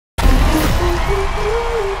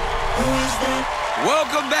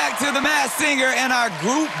Welcome back to The Masked Singer and our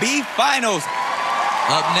Group B finals.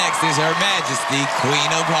 Up next is Her Majesty,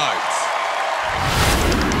 Queen of Hearts.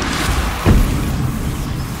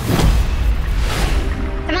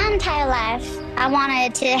 For my entire life, I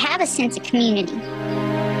wanted to have a sense of community.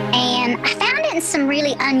 And I found it in some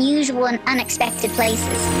really unusual and unexpected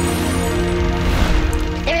places.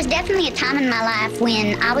 There was definitely a time in my life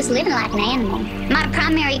when I was living like an animal. My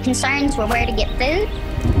primary concerns were where to get food,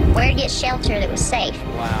 where to get shelter that was safe.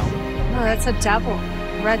 Wow. Oh, that's a double.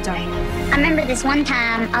 Red double. I remember this one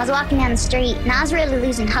time, I was walking down the street and I was really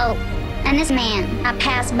losing hope. And this man, I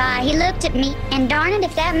passed by, he looked at me, and darn it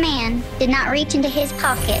if that man did not reach into his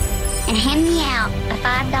pocket and hand me out a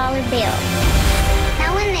 $5 bill.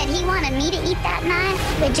 Knowing that he wanted me to eat that night,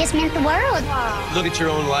 it just meant the world. Look at your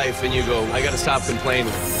own life and you go, I gotta stop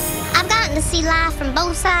complaining. I've gotten to see life from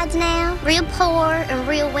both sides now, real poor and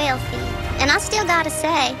real wealthy. And I still gotta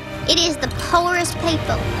say, it is the poorest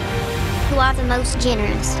people who are the most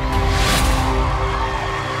generous.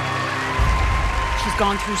 She's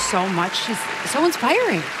gone through so much. She's so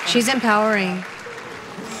inspiring. She's empowering.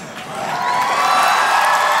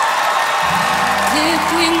 Did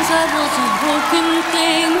things I was a broken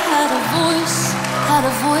thing, had a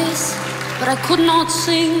voice, but I could not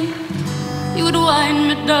sing. You would wind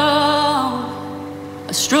me down.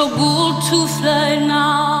 I struggled to fly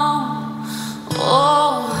now.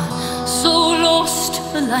 Oh, so lost,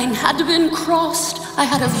 the line had been crossed. I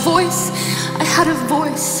had a voice,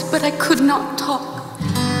 but I could not talk.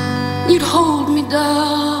 You'd hold me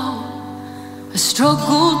down. I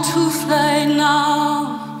struggled to fly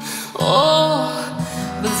now. Oh,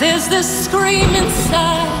 but there's this scream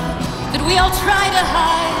inside that we all try to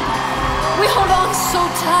hide. We hold on so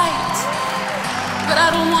tight, but I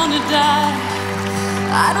don't want to die.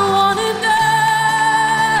 I don't want to die.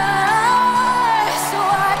 So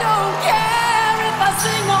I don't care if I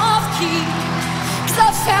sing off key, 'cause I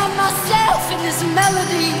found myself in this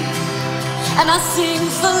melody. And I sing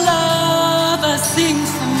for love, I sing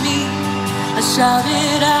for me. I shout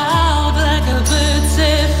it out like a bird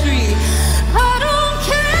set free. I don't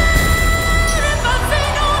care if I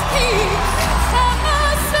sing off key. Find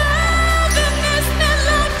myself in this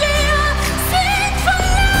melody. I sing for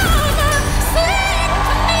love, I sing for me.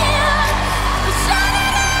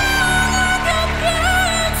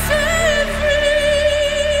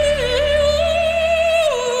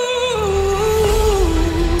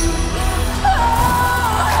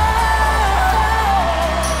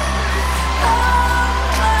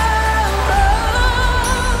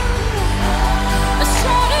 I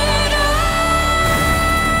shout it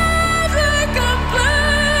out like a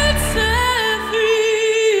bird set free.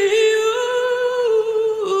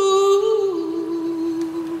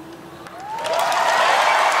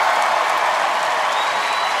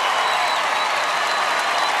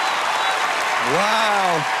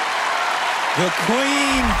 Wow. The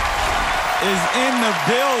Queen is in the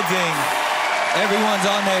building. Everyone's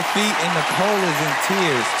on their feet and Nicole is in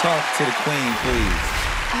tears. Talk to the Queen, please.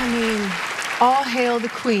 I mean, all hail the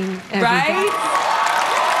Queen, everybody. Right?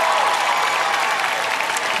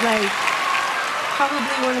 Like,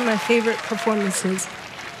 probably one of my favorite performances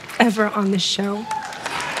ever on this show.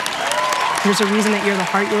 There's a reason that you're the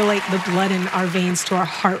heart. You're like the blood in our veins to our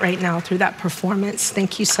heart right now through that performance.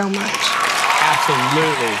 Thank you so much.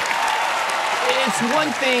 Absolutely. It's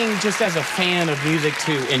one thing just as a fan of music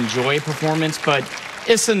to enjoy a performance, but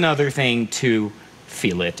it's another thing to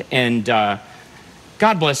feel it. And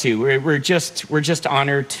God bless you. We're just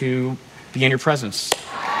honored to be in your presence.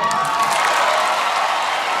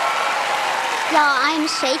 Y'all, I'm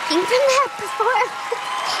shaking from that performance.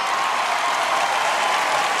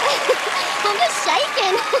 I'm just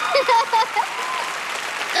shaking.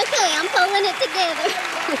 Okay, I'm pulling it together.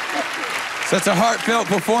 Such a heartfelt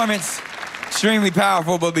performance, extremely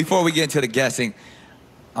powerful, but before we get into the guessing,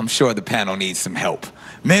 I'm sure the panel needs some help.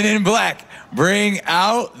 Men in Black, bring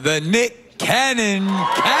out the Nick Cannon. You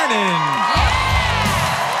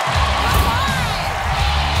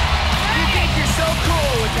think you're so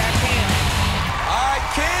cool with that All right,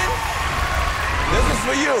 Ken, this is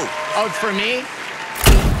for you. Oh, it's for me?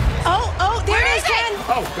 Oh, there it is, Ken.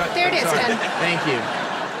 Oh, good. There it is, Sorry. Ken. Thank you.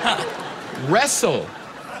 Wrestle.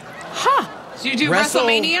 Huh. So you do Wrestle.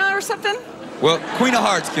 WrestleMania or something? Well, Queen of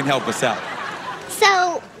Hearts can help us out.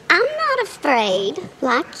 So, I'm not afraid,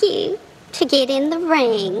 like you, to get in the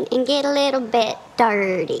ring and get a little bit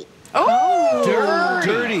dirty. Oh!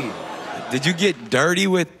 Dirty. Did you get dirty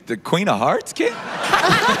with the Queen of Hearts, Ken?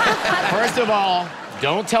 First of all,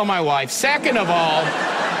 don't tell my wife. Second of all,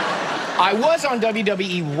 I was on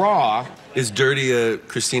WWE Raw. Is Dirty a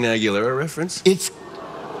Christina Aguilera reference? It's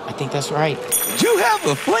I think that's right. Did you have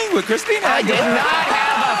a fling with Christina? I did not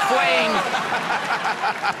have a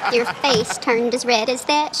fling. Your face turned as red as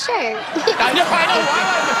that shirt. I know.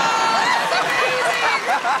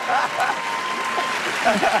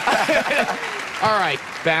 All right,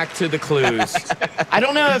 back to the clues. I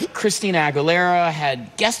don't know if Christina Aguilera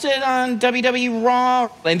had guested on WWE Raw,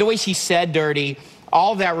 and the way she said dirty,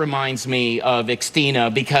 all that reminds me of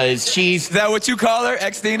Xtina because she's... Is that what you call her,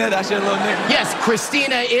 Xtina? That's your little nickname? Yes,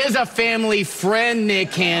 Christina is a family friend,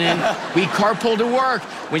 Nick Cannon. We carpooled to work.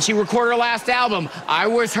 When she recorded her last album, I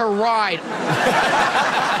was her ride.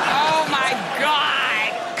 Oh, my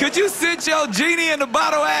God. Could you sit your genie in the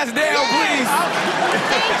bottle ass down, please?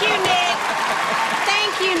 Thank you, Nick.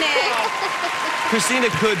 Thank you, Nick. Christina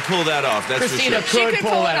could pull that off, that's Christina for sure. could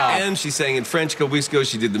pull that off. And she sang in French a couple weeks ago.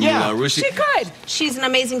 She did the Yeah, Moulin Rouge. She could. She's an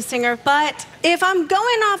amazing singer, but if I'm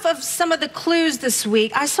going off of some of the clues this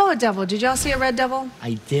week, I saw a devil. Did y'all see a red devil?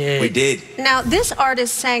 I did. We did. Now, this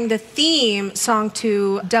artist sang the theme song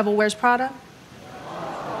to Devil Wears Prada.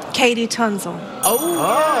 Katie Tunzel.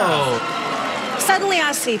 Oh. Suddenly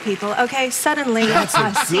I see people, okay? Suddenly That's I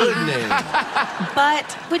a see. good name.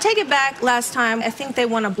 But we take it back last time. I think they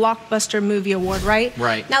won a Blockbuster Movie Award, right?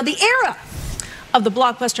 Right. Now, the era of the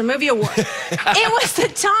Blockbuster Movie Award, it was the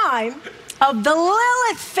time of the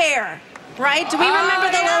Lilith Fair, right? Do we remember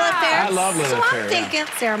the Lilith Fair? I love Lilith So Fair, I'm yeah. thinking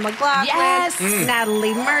Sarah McLachlan, Yes.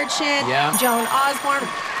 Natalie Merchant, Yeah. Joan Osborne,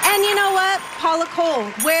 and you know what? Paula Cole.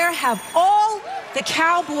 Where have all the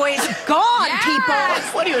cowboys gone, people?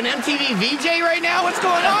 What are you, an MTV VJ right now? What's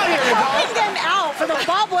going on here, Nicole? Pulling them out for the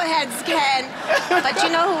bobbleheads, Ken. But you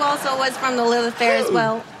know who also was from the Lilith Fair as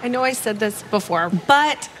well? I know I said this before,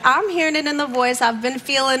 but I'm hearing it in the voice. I've been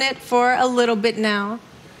feeling it for a little bit now.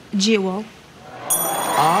 Jewel.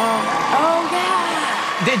 Oh,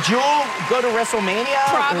 yeah. Did Jewel go to WrestleMania?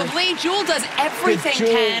 Probably. Jewel does everything,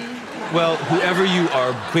 Jewel- Ken. Well, whoever you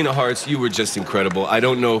are, Queen of Hearts, you were just incredible. I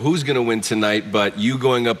don't know who's going to win tonight, but you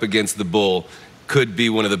going up against the Bull could be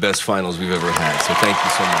one of the best finals we've ever had. So thank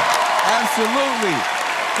you so much. Absolutely.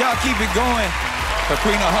 Y'all keep it going for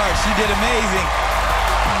Queen of Hearts. She did amazing.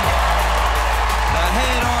 Now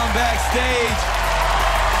head on backstage.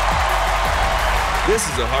 This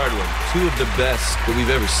is a hard one. Two of the best that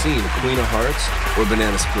we've ever seen, Queen of Hearts or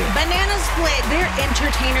Banana Split. Banana Split, they're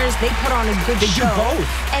entertainers. They put on a good They do show. both.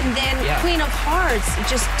 And then Yeah. Queen of Hearts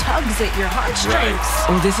just tugs at your heartstrings.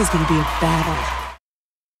 Oh, this is going to be a battle.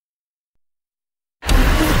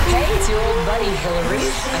 Hey, it's your old buddy Hillary.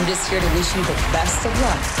 I'm just here to wish you the best of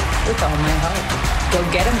luck with all my heart. Go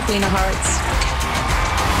get 'em, Queen of Hearts.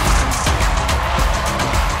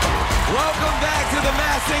 Welcome back to the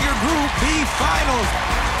Masked Singer Group B Finals.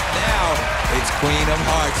 Now it's Queen of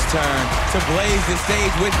Hearts' turn to blaze the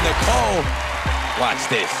stage with Nicole. Watch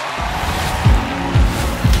this.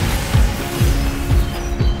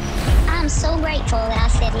 I'm so grateful that I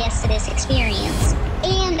said yes to this experience.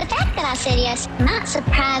 And the fact that I said yes might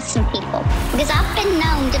surprise some people, because I've been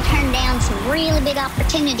known to turn down some really big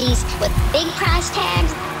opportunities with big price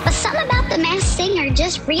tags, but something about the Masked Singer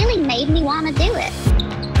just really made me want to do it.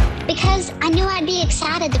 Because I knew I'd be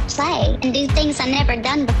excited to play and do things I've never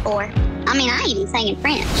done before. I mean, I even sang in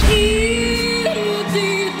French.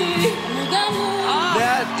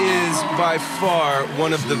 That is by far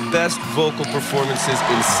one of the best vocal performances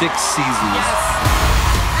in 6 seasons.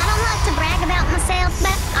 I don't like to brag about myself,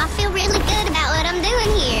 but I feel really good about what I'm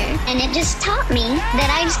doing here. And it just taught me that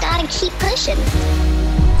I just gotta keep pushing.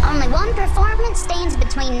 Only one performance stands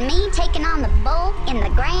between me taking on the Bull in the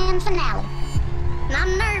grand finale. And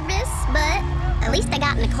I'm nervous, but at least I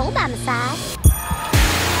got Nicole by my side.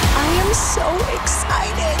 I am so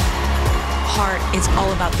excited. Heart, it's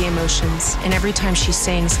all about the emotions. And every time she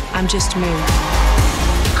sings, I'm just moved.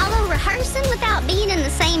 Although rehearsing without being in the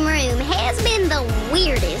same room has been the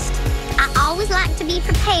weirdest. I always like to be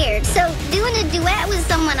prepared, so doing a duet with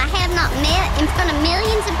someone I have not met in front of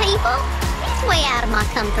millions of people is way out of my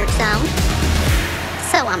comfort zone.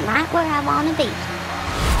 So I'm right where I want to be.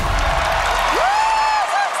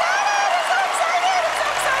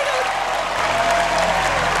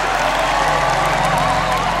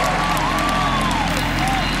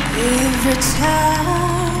 Every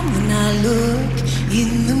time when I look in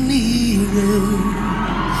the mirror,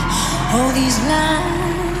 all these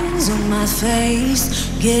lines on my face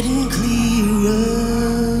getting clearer.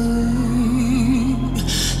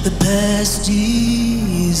 The past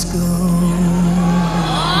is gone.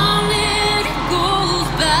 And it goes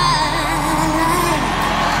by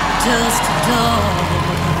just a dog.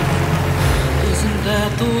 Isn't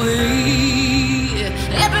that the way?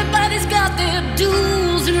 Everybody's got their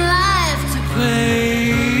dues in life to pay.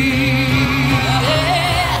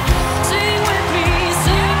 Yeah.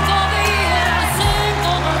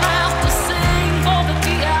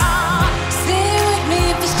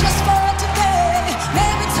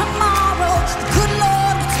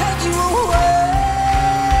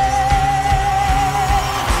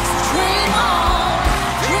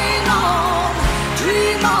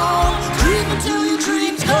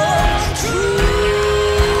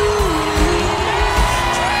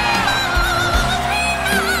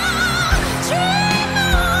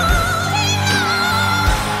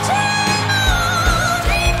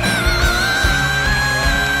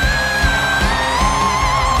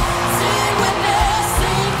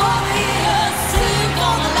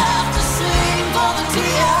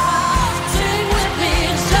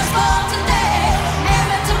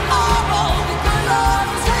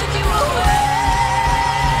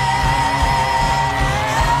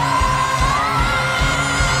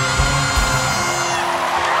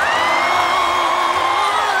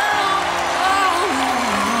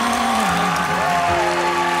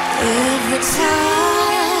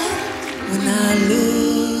 time when I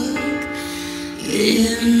look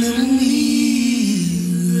in the mirror.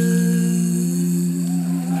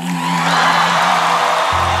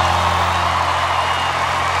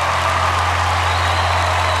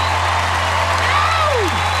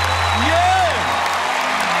 Yeah!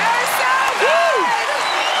 They're so good!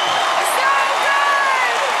 So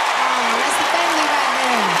good! Oh, that's the family right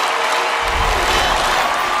there.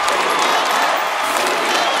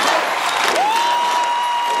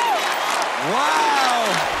 Wow!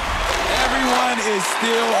 Everyone is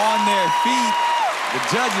still on their feet. The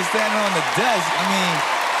judges standing on the desk. I mean,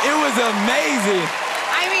 it was amazing.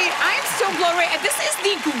 I mean, I'm so blown away. This is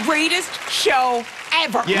the greatest show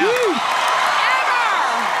ever. Yeah. Ever!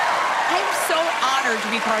 I'm so honored to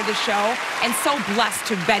be part of the show and so blessed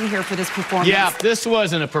to have been here for this performance. Yeah, this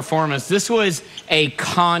wasn't a performance. This was a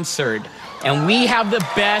concert. And we have the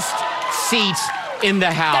best seats in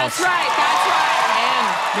the house. That's right, that's right.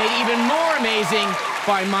 And made even more amazing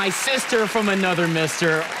by my sister from another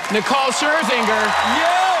mister, Nicole Scherzinger.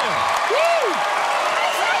 Yeah! Woo!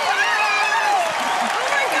 Oh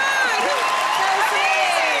my God!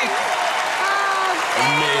 Amazing!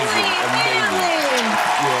 Amazing, amazing.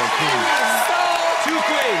 Yeah, queen. Two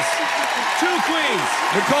queens. Two queens.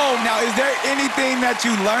 Nicole, now, is there anything that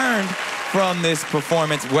you learned from this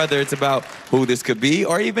performance, whether it's about who this could be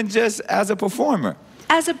or even just as a performer?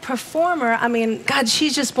 As a performer, I mean, God,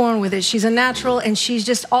 she's just born with it. She's a natural, and she's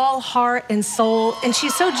just all heart and soul, and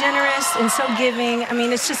she's so generous and so giving. I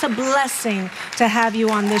mean, it's just a blessing to have you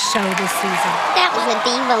on this show this season. That was a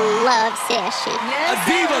diva love session. A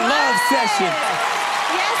diva love session.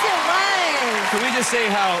 Yes, it was. Can we just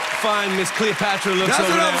say how fine Miss Cleopatra looks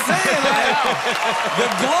That's over what there? I'm saying. Like,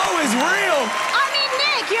 the glow is real. I mean,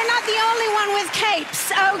 Nick, you're not the only one with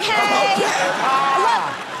capes, okay?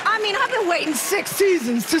 Look, I mean, I've been waiting 6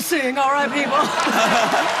 seasons to sing, all right, people?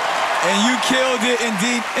 And you killed it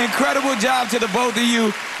indeed. Incredible job to the both of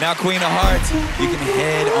you. Now, Queen of Hearts, you can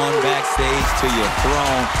head on backstage to your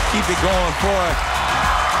throne. Keep it going for it.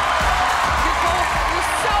 Nicole,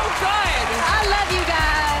 you're so good. I love you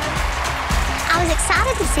guys. I was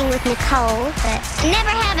excited to sing with Nicole, but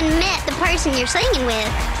never having met the person you're singing with,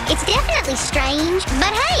 it's definitely strange.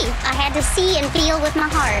 But hey, I had to see and feel with my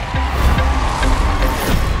heart.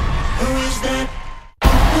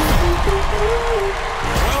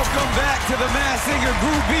 Welcome back to the Masked Singer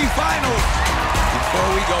Group B Finals. Before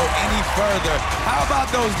we go any further, how about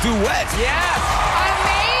those duets? Yes!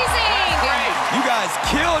 Amazing. Great. You guys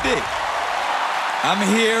killed it. I'm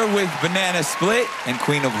here with Banana Split and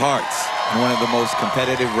Queen of Hearts, in one of the most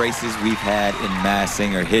competitive races we've had in Masked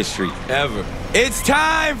Singer history. Ever. It's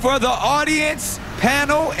time for the audience,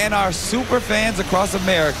 panel, and our super fans across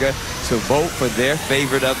America to vote for their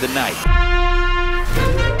favorite of the night.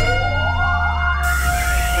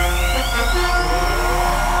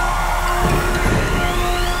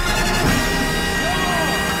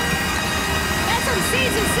 That's some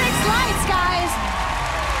season 6 lights, guys.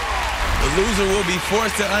 The loser will be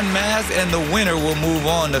forced to unmask, and the winner will move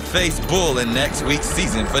on to face Bull in next week's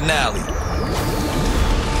season finale.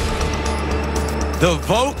 The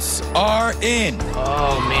votes are in.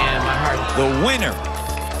 Oh, man, my heart. The winner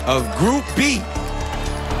of Group B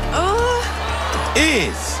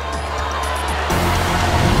is...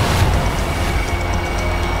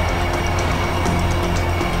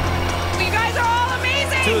 You guys are all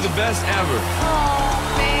amazing. Two of the best ever.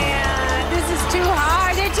 Oh, man. This is too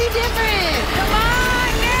hard. They're too different. Come on,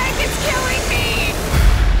 Nick. It's killing me.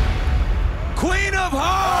 Queen of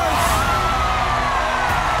Hearts!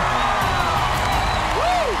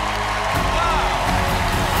 Woo!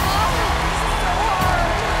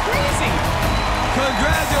 Crazy.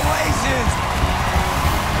 Congratulations!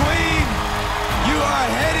 Queen, you are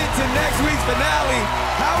headed to next week's finale.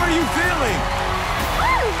 How are you feeling?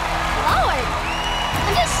 Woo! Lord,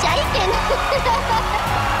 I'm just shaking.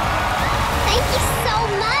 Thank you so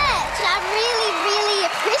much. I really, really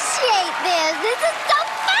appreciate this. This is so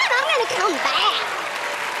fun. I'm going to come back.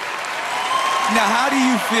 Now, how do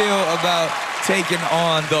you feel about taking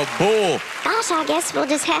on the Bull? Gosh, I guess we'll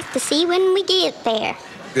just have to see when we get there.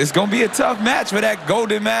 It's gonna be a tough match for that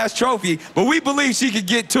Golden Mask trophy, but we believe she could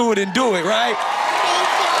get to it and do it, right? Thank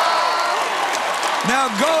y'all. Now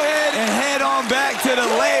go ahead and head on back to the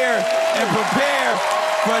lair and prepare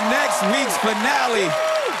for next week's finale.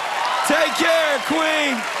 Take care,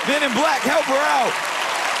 Queen. Men in Black, help her out.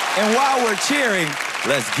 And while we're cheering,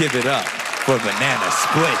 let's give it up for Banana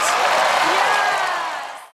Splits.